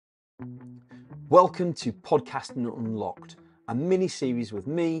Welcome to Podcasting Unlocked, a mini-series with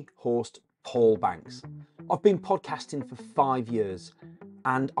me, host Paul Banks. I've been podcasting for 5 years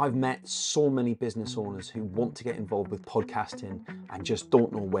and I've met so many business owners who want to get involved with podcasting and just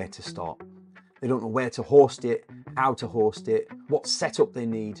don't know where to start. They don't know where to host it, how to host it, what setup they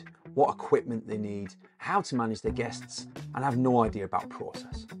need, what equipment they need, how to manage their guests, and have no idea about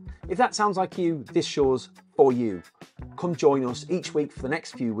process. If that sounds like you, this show's for you. Come join us each week for the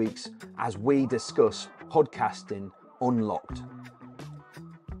next few weeks as we discuss podcasting unlocked.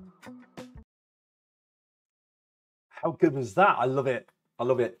 How good was that? I love it. I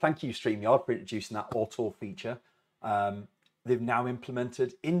love it. Thank you, StreamYard, for introducing that auto feature. They've now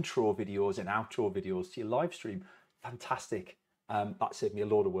implemented intro videos and outro videos to your live stream. Fantastic. That saved me a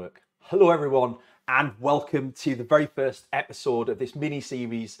load of work. Hello, everyone, and welcome to the very first episode of this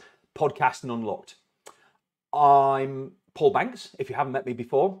mini-series, Podcasting Unlocked. I'm Paul Banks. If you haven't met me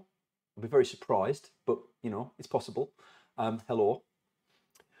before, I'll be very surprised, but, you know, it's possible. Hello.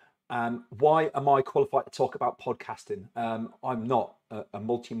 Why am I qualified to talk about podcasting? I'm not a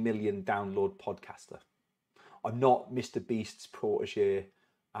multi-million download podcaster. I'm not Mr. Beast's protege,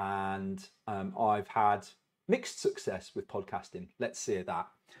 and I've had mixed success with podcasting, let's say that.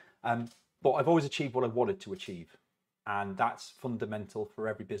 But I've always achieved what I wanted to achieve, and that's fundamental for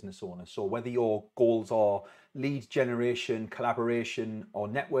every business owner. So whether your goals are lead generation, collaboration, or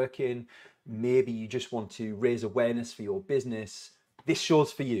networking, maybe you just want to raise awareness for your business, this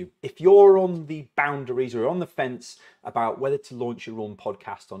show's for you. If you're on the boundaries or on the fence about whether to launch your own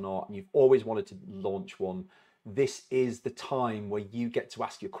podcast or not, and you've always wanted to launch one, this is the time where you get to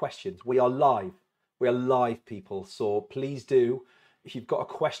ask your questions. We are live. We are live, people. So please do, if you've got a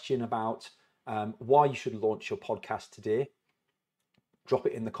question about why you should launch your podcast today, drop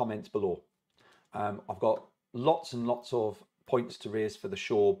it in the comments below. I've got lots and lots of points to raise for the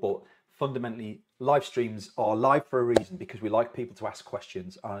show, but fundamentally, live streams are live for a reason, because we like people to ask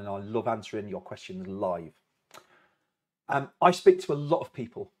questions, and I love answering your questions live. I speak to a lot of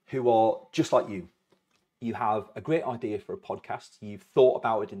people who are just like you. You have a great idea for a podcast. You've thought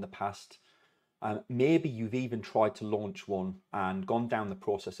about it in the past. Maybe you've even tried to launch one and gone down the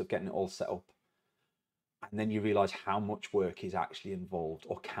process of getting it all set up. And then you realize how much work is actually involved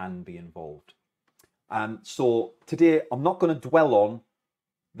or can be involved. So today, I'm not going to dwell on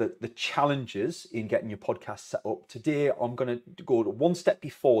the challenges in getting your podcast set up. Today, I'm going to go one step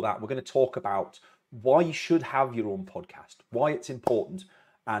before that. We're going to talk about why you should have your own podcast, why it's important,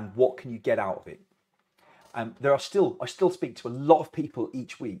 and what can you get out of it. I still speak to a lot of people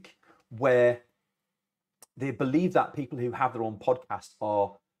each week where they believe that people who have their own podcast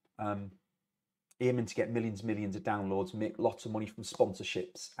are aiming to get millions of downloads, make lots of money from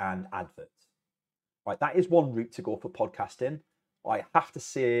sponsorships and adverts. Right, that is one route to go for podcasting. I have to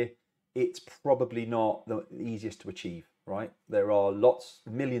say it's probably not the easiest to achieve, right? There are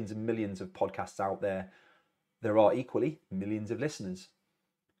millions and millions of podcasts out there. There are equally millions of listeners.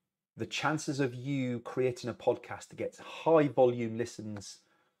 The chances of you creating a podcast that gets high volume listens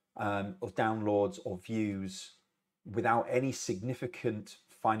or downloads or views without any significant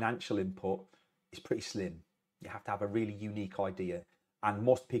financial input is pretty slim. You have to have a really unique idea. And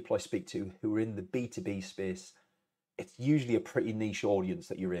most people I speak to who are in the B2B space, it's usually a pretty niche audience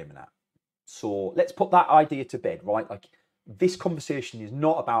that you're aiming at. So let's put that idea to bed, right? Like, this conversation is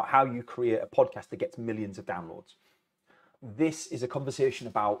not about how you create a podcast that gets millions of downloads. This is a conversation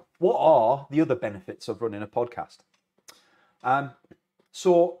about what are the other benefits of running a podcast. Let's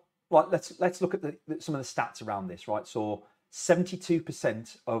look at some of the stats around this, right? So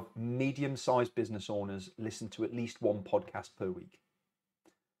 72% of medium-sized business owners listen to at least one podcast per week.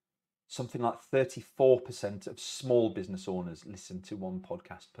 Something like 34% of small business owners listen to one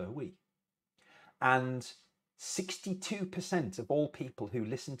podcast per week. And 62% of all people who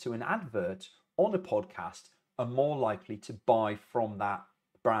listen to an advert on a podcast are more likely to buy from that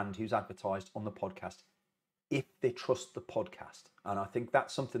brand who's advertised on the podcast if they trust the podcast. And I think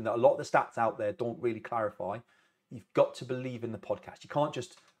that's something that a lot of the stats out there don't really clarify. You've got to believe in the podcast. You can't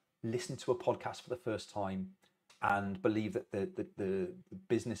just listen to a podcast for the first time and believe that the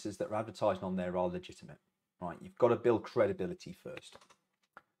businesses that are advertising on there are legitimate, right? You've got to build credibility first.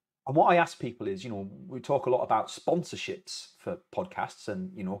 And what I ask people is, you know, we talk a lot about sponsorships for podcasts,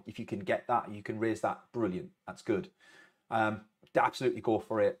 and, you know, if you can get that, you can raise that, brilliant, that's good. Absolutely go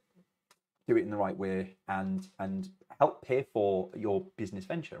for it, do it in the right way, and help pay for your business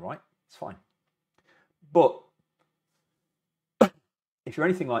venture, right? It's fine. But if you're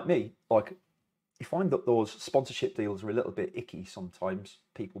anything like me, like, you find that those sponsorship deals are a little bit icky sometimes.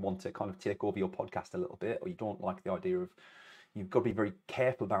 People want to kind of take over your podcast a little bit, or you don't like the idea of, You've got to be very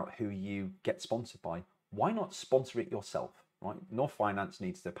careful about who you get sponsored by. Why not sponsor it yourself, right? No finance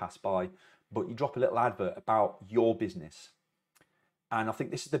needs to pass by, but you drop a little advert about your business. And I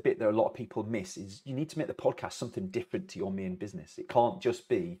think this is the bit that a lot of people miss, is you need to make the podcast something different to your main business. It can't just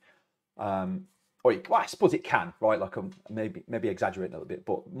be, well, I suppose it can, right? Like I'm maybe exaggerating a little bit,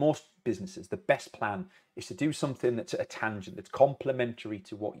 but most businesses, the best plan is to do something that's at a tangent, that's complementary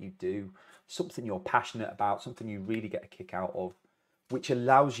to what you do, something you're passionate about, something you really get a kick out of, which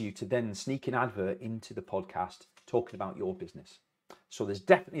allows you to then sneak an advert into the podcast talking about your business. So there's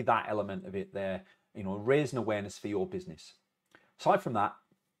definitely that element of it there, you know, raising awareness for your business. Aside from that,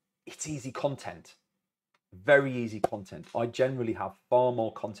 it's easy content, very easy content. I generally have far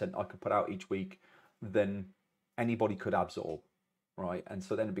more content I could put out each week than anybody could absorb, right? And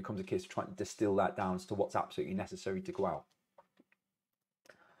so then it becomes a case of trying to distill that down as to what's absolutely necessary to go out.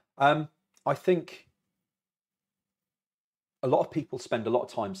 I think a lot of people spend a lot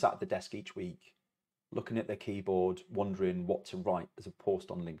of time sat at the desk each week looking at their keyboard, wondering what to write as a post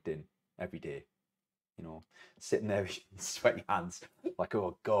on LinkedIn every day. You know, sitting there with sweaty hands, like,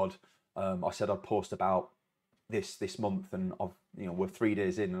 oh God, I said I'd post about this month, and we're 3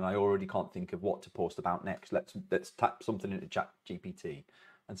 days in, and I already can't think of what to post about next. Let's tap something into Chat GPT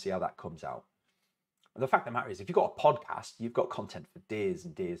and see how that comes out. And the fact of the matter is, if you've got a podcast, you've got content for days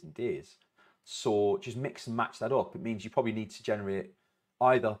and days and days. So just mix and match that up. It means you probably need to generate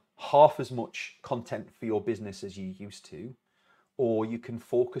either half as much content for your business as you used to, or you can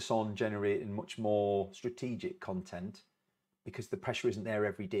focus on generating much more strategic content because the pressure isn't there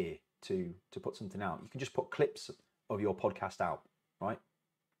every day to put something out. You can just put clips of your podcast out, right?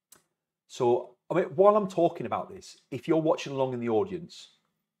 So, I mean, while I'm talking about this, if you're watching along in the audience,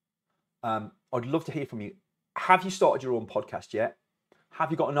 I'd love to hear from you. Have you started your own podcast yet?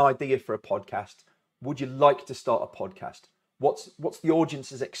 Have you got an idea for a podcast? Would you like to start a podcast? What's the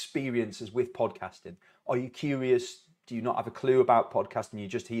audience's experiences with podcasting? Are you curious? Do you not have a clue about podcasting? You're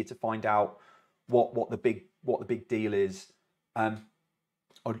just here to find out what the big deal is. I'm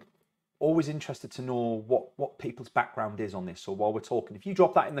always interested to know what people's background is on this. So while we're talking, if you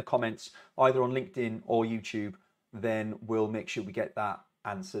drop that in the comments, either on LinkedIn or YouTube, then we'll make sure we get that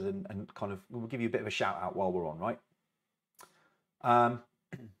answered and kind of we'll give you a bit of a shout out while we're on, right?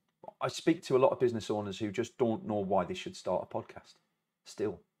 I speak to a lot of business owners who just don't know why they should start a podcast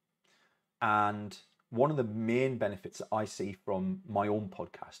still. And one of the main benefits that I see from my own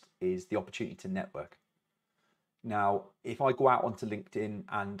podcast is the opportunity to network. Now, if I go out onto LinkedIn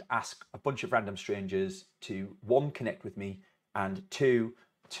and ask a bunch of random strangers to, one, connect with me, and two,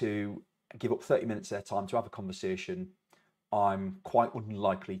 to give up 30 minutes of their time to have a conversation, I'm quite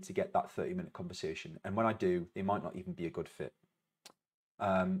unlikely to get that 30-minute conversation. And when I do, they might not even be a good fit.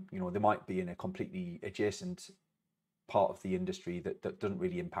 They might be in a completely adjacent part of the industry that doesn't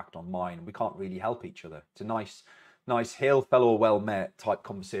really impact on mine. We can't really help each other. It's a nice hail fellow well met type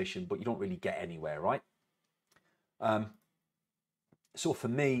conversation, but you don't really get anywhere, right? So for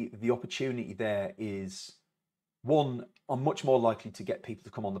me, the opportunity there is, one, I'm much more likely to get people to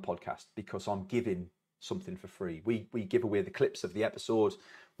come on the podcast because I'm giving something for free. We give away the clips of the episodes,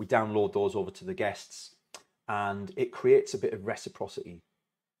 we download those over to the guests, and it creates a bit of reciprocity,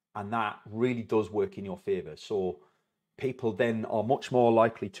 and that really does work in your favor. So people then are much more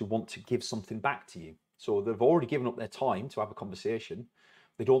likely to want to give something back to you. So they've already given up their time to have a conversation.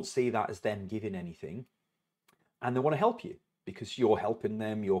 They don't see that as them giving anything, and they want to help you because you're helping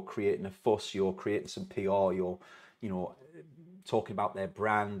them. You're creating a fuss. You're creating some PR. You're, talking about their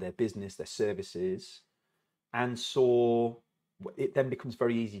brand, their business, their services, and so it then becomes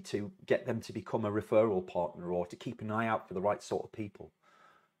very easy to get them to become a referral partner or to keep an eye out for the right sort of people.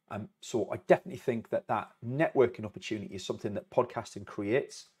 So I definitely think that networking opportunity is something that podcasting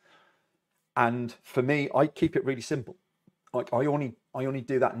creates. And for me, I keep it really simple. Like I only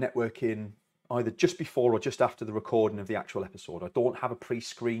do that networking either just before or just after the recording of the actual episode. I don't have a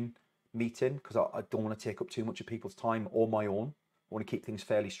pre-screen meeting because I don't want to take up too much of people's time or my own. I want to keep things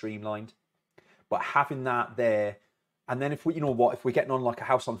fairly streamlined. But having that there, and then if we're getting on like a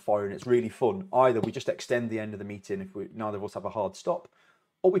house on fire and it's really fun, either we just extend the end of the meeting if neither of us have a hard stop,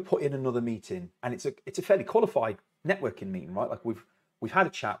 or we put in another meeting, and it's a fairly qualified networking meeting, right? Like we've had a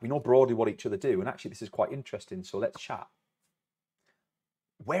chat, we know broadly what each other do, and actually this is quite interesting, so let's chat.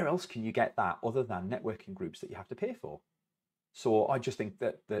 Where else can you get that other than networking groups that you have to pay for? So I just think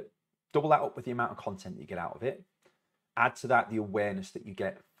that double that up with the amount of content you get out of it, add to that the awareness that you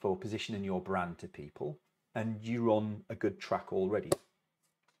get for positioning your brand to people, and you're on a good track already.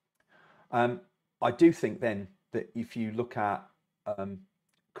 I do think then that if you look at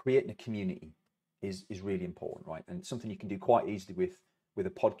creating a community, is really important, right? And it's something you can do quite easily with a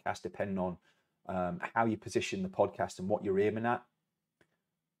podcast, depending on how you position the podcast and what you're aiming at.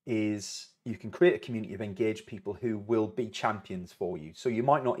 Is you can create a community of engaged people who will be champions for you. So you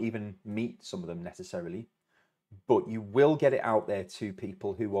might not even meet some of them necessarily, but you will get it out there to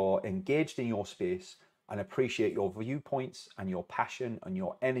people who are engaged in your space and appreciate your viewpoints and your passion and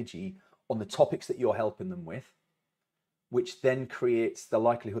your energy on the topics that you're helping them with, which then creates the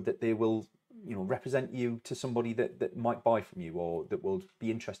likelihood that they will, represent you to somebody that might buy from you or that will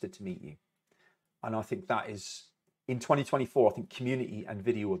be interested to meet you. And I think that is, in 2024, I think community and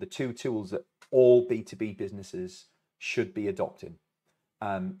video are the two tools that all B2B businesses should be adopting.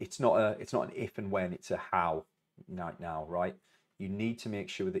 It's not an if and when, it's a how right now, right? You need to make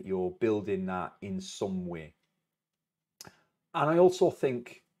sure that you're building that in some way. And I also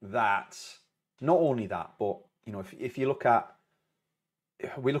think that not only that, but if you look at,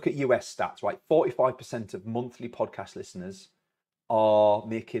 we look at US stats, right? 45% of monthly podcast listeners are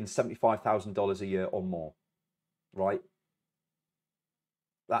making $75,000 a year or more, right?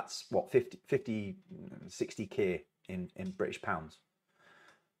 That's what, 60K in British pounds.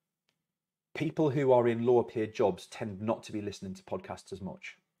 People who are in lower paid jobs tend not to be listening to podcasts as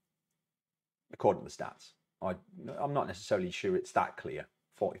much, according to the stats. I'm not necessarily sure it's that clear,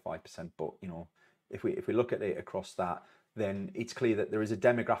 45%, but if we look at it across that, then it's clear that there is a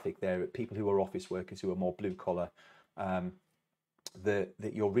demographic there, people who are office workers, who are more blue collar,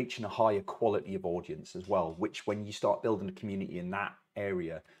 that you're reaching a higher quality of audience as well, which when you start building a community in that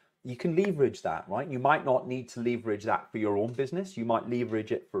area, you can leverage that, right? You might not need to leverage that for your own business. You might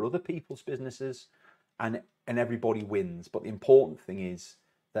leverage it for other people's businesses, and everybody wins. But the important thing is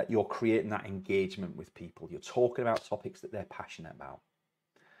that you're creating that engagement with people. You're talking about topics that they're passionate about.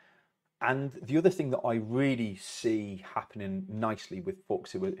 And the other thing that I really see happening nicely with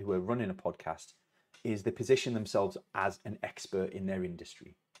folks who are running a podcast is they position themselves as an expert in their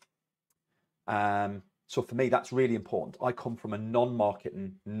industry. So for me, that's really important. I come from a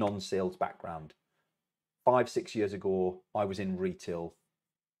non-marketing, non-sales background. 5-6 years ago, I was in retail,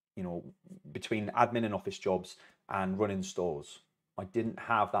 between admin and office jobs and running stores. I didn't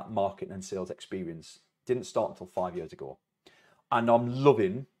have that marketing and sales experience. Didn't start until 5 years ago. And I'm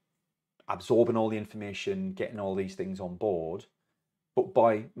loving absorbing all the information, getting all these things on board. But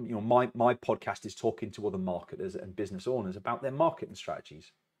by, my podcast is talking to other marketers and business owners about their marketing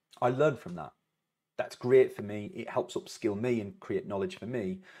strategies. I learn from that. That's great for me. It helps upskill me and create knowledge for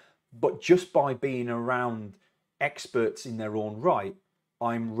me. But just by being around experts in their own right,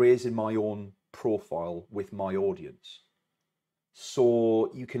 I'm raising my own profile with my audience.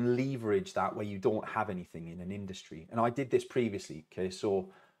 So you can leverage that where you don't have anything in an industry. And I did this previously. Okay, so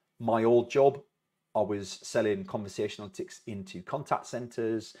my old job, I was selling conversational analytics into contact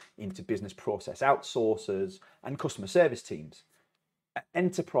centers, into business process outsourcers, and customer service teams at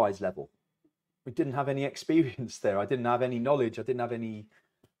enterprise level. We didn't have any experience there. I didn't have any knowledge. I didn't have any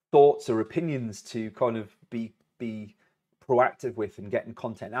thoughts or opinions to kind of be proactive with and getting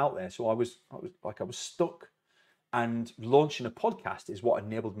content out there. So I was stuck. And launching a podcast is what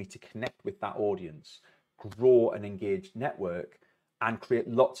enabled me to connect with that audience, grow an engaged network, and create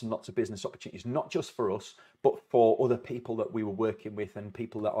lots and lots of business opportunities, not just for us, but for other people that we were working with and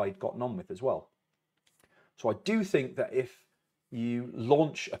people that I'd gotten on with as well. So I do think that if you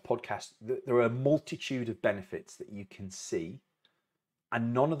launch a podcast, there are a multitude of benefits that you can see,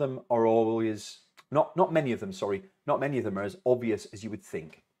 and none of them are always, not many of them are as obvious as you would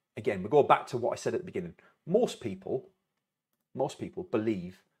think. Again, we go back to what I said at the beginning. Most people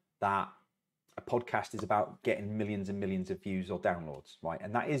believe that a podcast is about getting millions and millions of views or downloads, right?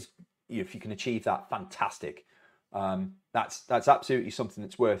 And that is, if you can achieve that, fantastic. That's absolutely something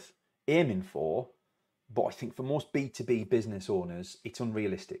that's worth aiming for. But I think for most B2B business owners, it's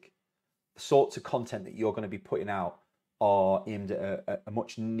unrealistic. The sorts of content that you're going to be putting out are aimed at a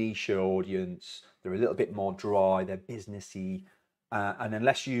much niche audience. They're a little bit more dry, they're businessy. And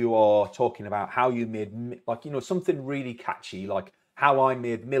unless you are talking about how you made, something really catchy, like how I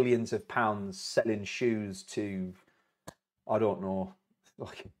made millions of pounds selling shoes to, I don't know,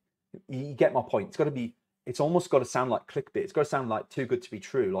 you get my point. It's almost got to sound like clickbait. It's got to sound like too good to be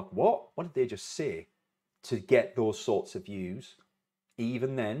true. Like, what did they just say? To get those sorts of views,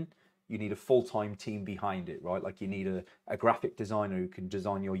 even then, you need a full-time team behind it, right? Like you need a graphic designer who can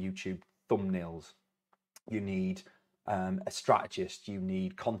design your YouTube thumbnails. You need a strategist, you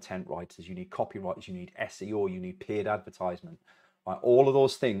need content writers, you need copywriters, you need SEO, you need paid advertisement. Right? All of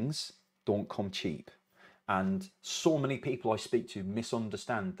those things don't come cheap. And so many people I speak to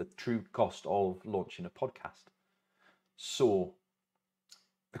misunderstand the true cost of launching a podcast. So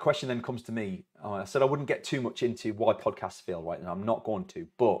the question then comes to me. I said I wouldn't get too much into why podcasts fail, right? And I'm not going to,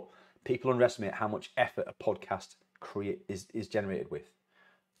 but people underestimate how much effort a podcast is generated with.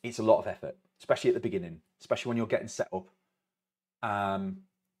 It's a lot of effort, especially at the beginning, especially when you're getting set up,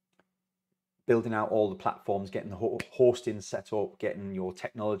 building out all the platforms, getting the hosting set up, getting your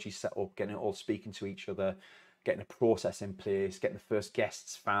technology set up, getting it all speaking to each other, getting a process in place, getting the first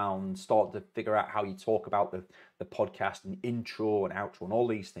guests found, start to figure out how you talk about the podcast and intro and outro and all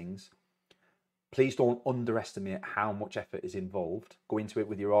these things. Please don't underestimate how much effort is involved. Go into it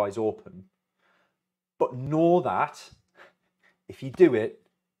with your eyes open. But know that if you do it,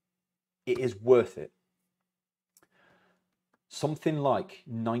 it is worth it. Something like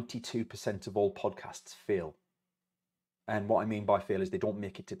 92% of all podcasts fail. And what I mean by fail is they don't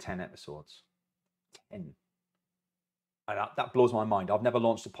make it to 10 episodes. 10. And that blows my mind. I've never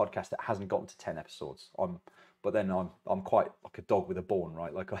launched a podcast that hasn't gotten to 10 episodes. But then I'm quite like a dog with a bone,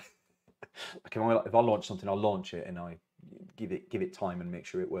 right? Like if I launch something, I'll launch it and I give it time and make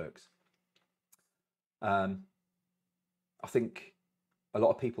sure it works. I think a lot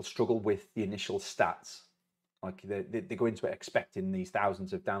of people struggle with the initial stats. Like they go into it expecting these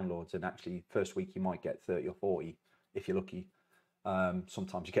thousands of downloads, and actually first week you might get 30 or 40 if you're lucky.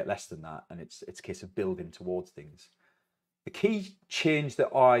 Sometimes you get less than that, and it's a case of building towards things. The key change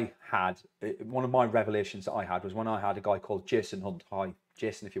that I had, one of my revelations that I had, was when I had a guy called Jason Hunt. Hi,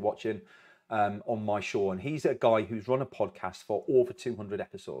 Jason, if you're watching, on my show. And he's a guy who's run a podcast for over 200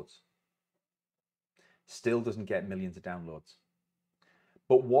 episodes. Still doesn't get millions of downloads.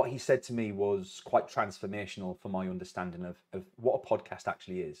 But what he said to me was quite transformational for my understanding of what a podcast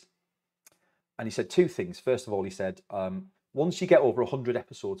actually is. And he said two things. First of all, he said, once you get over 100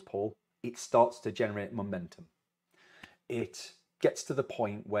 episodes, Paul, it starts to generate momentum. It gets to the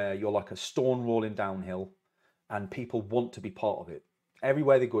point where you're like a stone rolling downhill and people want to be part of it.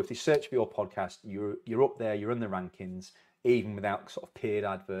 Everywhere they go, if they search for your podcast, you're up there, you're in the rankings, even without sort of paid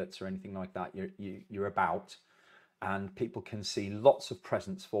adverts or anything like that. You're about, and people can see lots of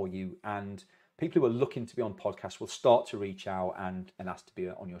presence for you, and people who are looking to be on podcasts will start to reach out and ask to be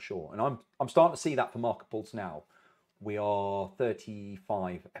on your show. And I'm starting to see that for Market Pulse now. We are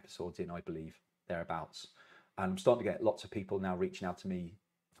 35 episodes in, I believe, thereabouts. And I'm starting to get lots of people now reaching out to me,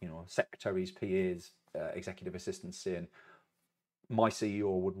 secretaries, PAs, executive assistants, saying, my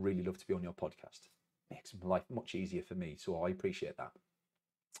CEO would really love to be on your podcast. Makes life much easier for me, so I appreciate that.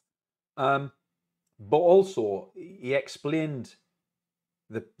 But also, he explained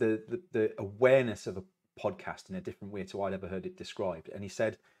the awareness of a podcast in a different way to I'd ever heard it described. And he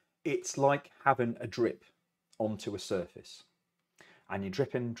said, it's like having a drip onto a surface. And you're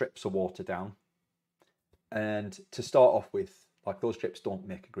dripping drips of water down. And to start off with, like, those drips don't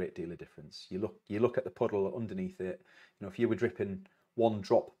make a great deal of difference. You look at the puddle underneath it. If you were dripping one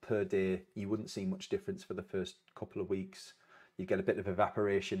drop per day, you wouldn't see much difference for the first couple of weeks. You get a bit of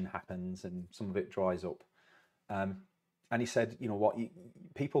evaporation happens and some of it dries up. And he said,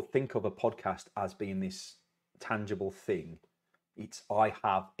 people think of a podcast as being this tangible thing. It's, I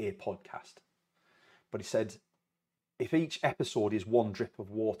have a podcast. But he said, if each episode is one drip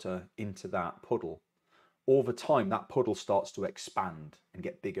of water into that puddle, over time, that puddle starts to expand and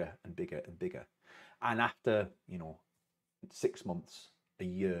get bigger and bigger and bigger. And after, 6 months, a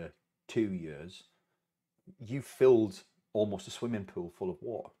year, 2 years, you've filled almost a swimming pool full of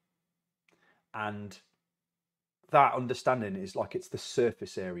water. And that understanding is like, it's the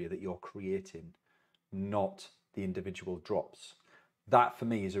surface area that you're creating, not the individual drops. That for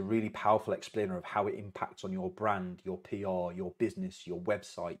me is a really powerful explainer of how it impacts on your brand, your PR, your business, your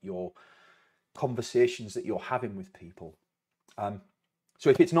website, your conversations that you're having with people. So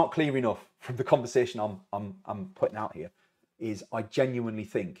if it's not clear enough from the conversation I'm putting out here, is I genuinely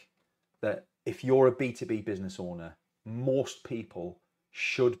think that if you're a B2B business owner, most people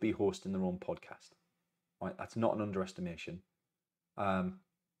should be hosting their own podcast. Right? That's not an underestimation.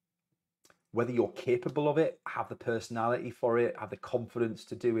 Whether you're capable of it, have the personality for it, have the confidence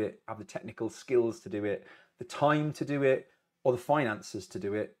to do it, have the technical skills to do it, the time to do it, or the finances to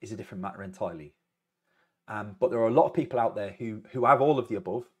do it, is a different matter entirely. But there are a lot of people out there who have all of the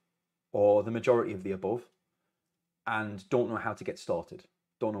above, or the majority of the above, and don't know how to get started,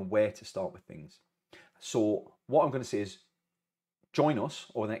 don't know where to start with things. So what I'm going to say is, join us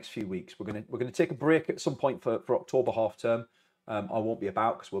over the next few weeks. We're going to take a break at some point for October half term. I won't be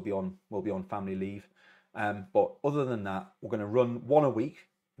about because we'll be on family leave. But other than that, we're going to run one a week.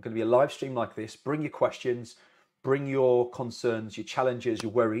 We're going to be a live stream like this. Bring your questions, bring your concerns, your challenges,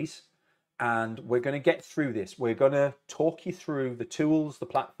 your worries, and we're going to get through this. We're going to talk you through the tools, the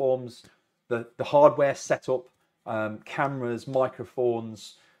platforms, the hardware setup, cameras,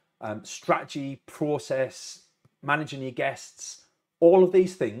 microphones, strategy, process, managing your guests, all of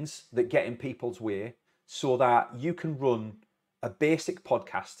these things that get in people's way so that you can run a basic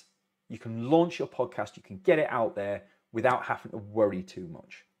podcast, you can launch your podcast, you can get it out there without having to worry too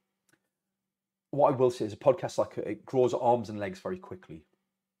much. What I will say is a podcast, like, it grows arms and legs very quickly,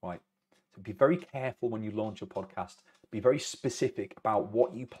 right? So be very careful when you launch your podcast. Be very specific about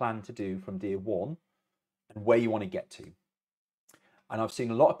what you plan to do from day one and where you want to get to. And I've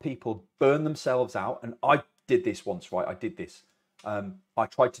seen a lot of people burn themselves out. And I did this once, right? I did this. I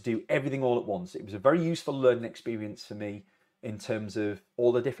tried to do everything all at once. It was a very useful learning experience for me in terms of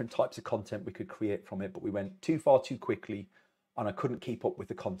all the different types of content we could create from it. But we went too far too quickly and I couldn't keep up with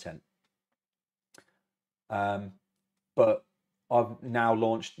the content. But I've now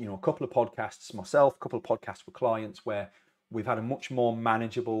launched, a couple of podcasts myself, a couple of podcasts for clients where we've had a much more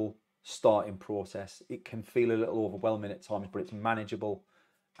manageable starting process. It can feel a little overwhelming at times, but it's manageable,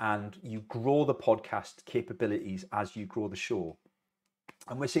 and you grow the podcast capabilities as you grow the show.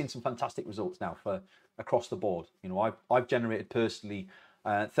 And we're seeing some fantastic results now for across the board. I've generated personally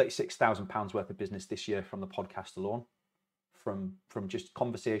 £36,000 worth of business this year from the podcast alone, from just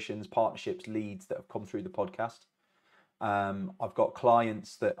conversations, partnerships, leads that have come through the podcast. I've got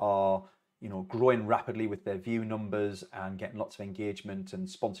clients that are, growing rapidly with their view numbers and getting lots of engagement and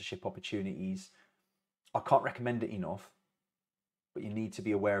sponsorship opportunities. I can't recommend it enough, but you need to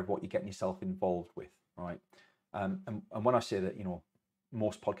be aware of what you're getting yourself involved with, right? And when I say that,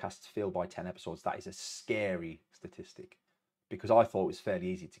 most podcasts fail by 10 episodes, that is a scary statistic, because I thought it was fairly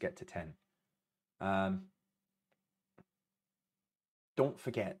easy to get to 10. Don't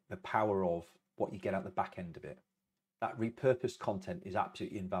forget the power of what you get at the back end of it. That repurposed content is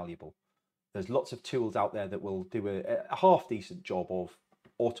absolutely invaluable. There's lots of tools out there that will do a half decent job of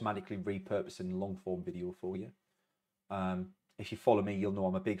automatically repurposing long form video for you. If you follow me, you'll know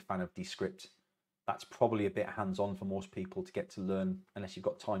I'm a big fan of Descript. That's probably a bit hands-on for most people to get to learn, unless you've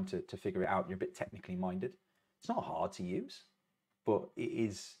got time to figure it out and you're a bit technically minded. It's not hard to use, but it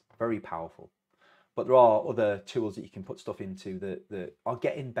is very powerful. But there are other tools that you can put stuff into that are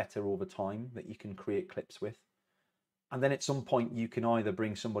getting better over time, that you can create clips with. And then at some point you can either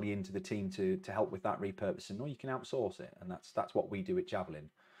bring somebody into the team to help with that repurposing, or you can outsource it. And that's what we do at Javelin.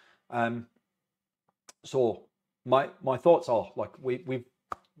 So my thoughts are, like,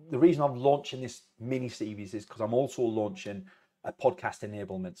 the reason I'm launching this mini series is because I'm also launching a podcast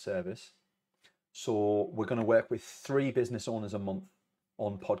enablement service. So we're going to work with 3 business owners a month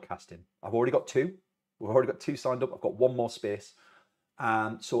on podcasting. I've already got 2. We've already got 2 signed up. I've got 1 more space.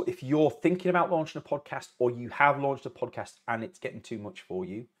 So if you're thinking about launching a podcast, or you have launched a podcast and it's getting too much for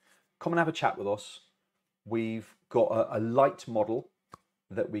you, come and have a chat with us. We've got a light model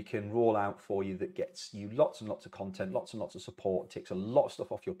that we can roll out for you that gets you lots and lots of content, lots and lots of support, takes a lot of stuff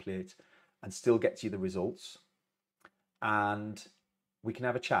off your plate and still gets you the results. And we can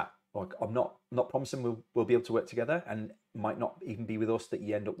have a chat. Like, I'm not promising we'll be able to work together, and it might not even be with us that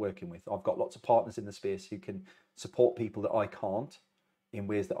you end up working with. I've got lots of partners in the space who can support people that I can't in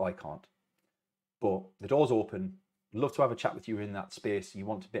ways that I can't. But the door's open. Love to have a chat with you in that space. You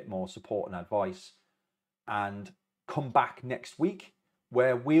want a bit more support and advice, and come back next week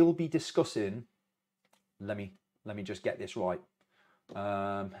where we'll be discussing, let me just get this right.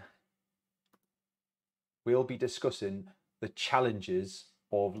 We'll be discussing the challenges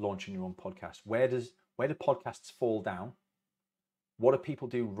of launching your own podcast. Where do podcasts fall down? What do people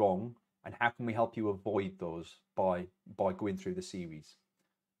do wrong? And how can we help you avoid those by going through the series?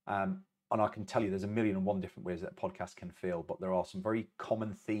 And I can tell you there's 1,001 different ways that a podcast can fail, but there are some very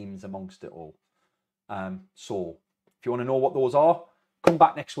common themes amongst it all. So if you want to know what those are, come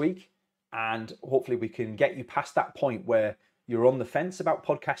back next week, and hopefully we can get you past that point where you're on the fence about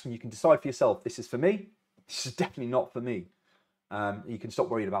podcasting. You can decide for yourself, this is for me, this is definitely not for me. You can stop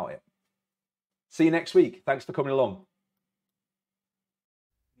worrying about it. See you next week. Thanks for coming along.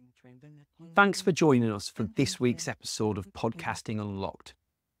 Thanks for joining us for this week's episode of Podcasting Unlocked.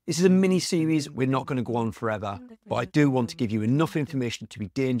 This is a mini series. We're not going to go on forever, but I do want to give you enough information to be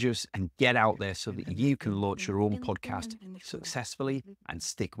dangerous and get out there so that you can launch your own podcast successfully and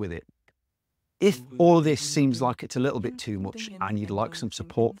stick with it. If all of this seems like it's a little bit too much and you'd like some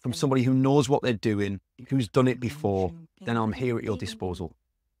support from somebody who knows what they're doing, who's done it before, then I'm here at your disposal.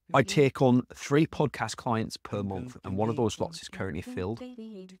 I take on 3 podcast clients per month, and one of those slots is currently filled.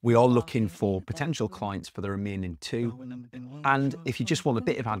 We are looking for potential clients for the remaining 2. And if you just want a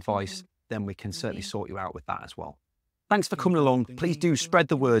bit of advice, then we can certainly sort you out with that as well. Thanks for coming along. Please do spread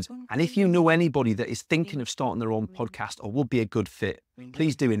the word. And if you know anybody that is thinking of starting their own podcast or would be a good fit,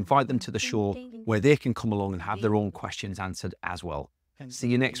 please do invite them to the show where they can come along and have their own questions answered as well. See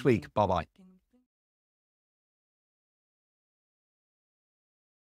you next week. Bye-bye.